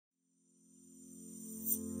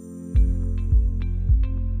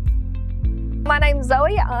My name's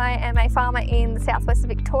Zoe. I am a farmer in the southwest of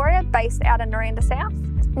Victoria, based out in Noranda South.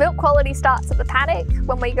 Milk quality starts at the paddock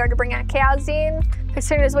when we go to bring our cows in. As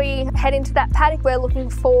soon as we head into that paddock, we're looking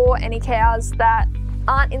for any cows that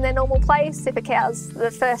aren't in their normal place. If a cow's the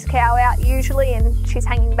first cow out usually and she's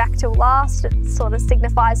hanging back till last, it sort of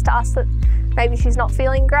signifies to us that maybe she's not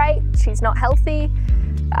feeling great, she's not healthy.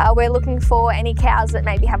 We're looking for any cows that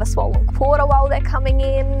maybe have a swollen quarter while they're coming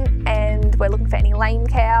in, and we're looking for any lame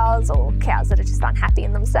cows or cows that are just unhappy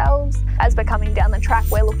in themselves. As we're coming down the track,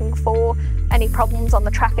 we're looking for any problems on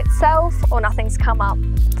the track itself, or nothing's come up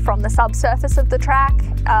from the subsurface of the track.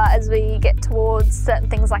 As we get towards certain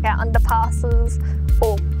things like our underpasses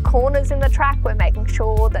or corners in the track, we're making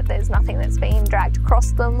sure that there's nothing that's being dragged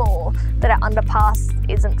across them or that our underpass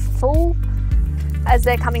isn't full. As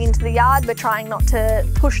they're coming into the yard, we're trying not to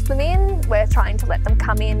push them in, we're trying to let them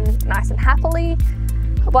come in nice and happily.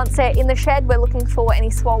 Once they're in the shed, we're looking for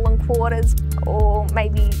any swollen quarters or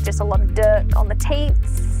maybe just a lot of dirt on the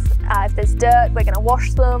teats. If there's dirt, we're going to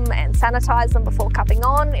wash them and sanitize them before cupping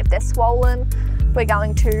on. If they're swollen, we're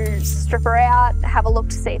going to strip her out, have a look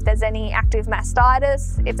to see if there's any active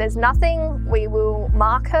mastitis. If there's nothing, we will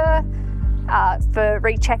mark her for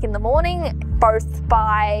recheck in the morning, both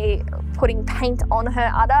by putting paint on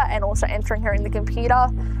her udder and also entering her in the computer,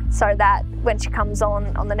 so that when she comes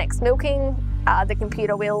on the next milking, the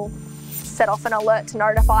computer will set off an alert to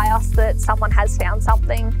notify us that someone has found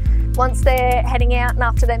something. Once they're heading out and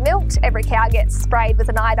after they're milked, every cow gets sprayed with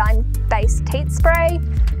an iodine-based teat spray.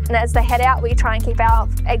 And as they head out, we try and keep our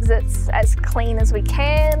exits as clean as we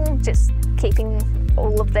can, just keeping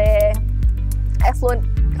all of their effluent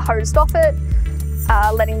hosed off it,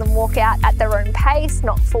 letting them walk out at their own pace,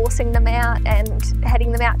 not forcing them out, and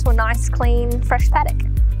heading them out to a nice, clean, fresh paddock.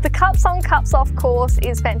 The cups on, cups off course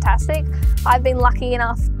is fantastic. I've been lucky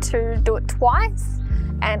enough to do it twice,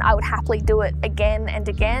 and I would happily do it again and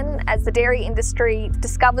again. As the dairy industry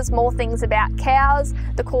discovers more things about cows,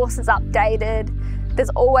 the course is updated, there's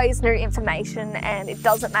always new information, and it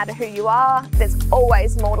doesn't matter who you are, there's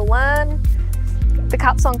always more to learn. The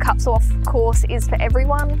cups on, cups off course is for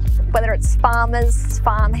everyone, whether it's farmers,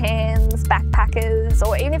 farm hands, backpackers,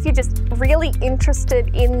 or even if you're just really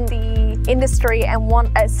interested in the industry and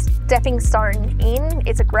want a stepping stone in.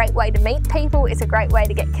 It's a great way to meet people, it's a great way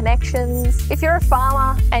to get connections. If you're a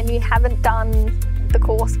farmer and you haven't done the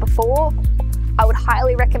course before, I would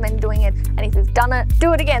highly recommend doing it, and if you've done it,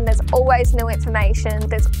 do it again. There's always new information,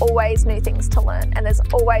 there's always new things to learn, and there's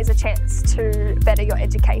always a chance to better your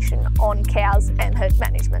education on cows and herd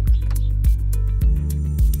management.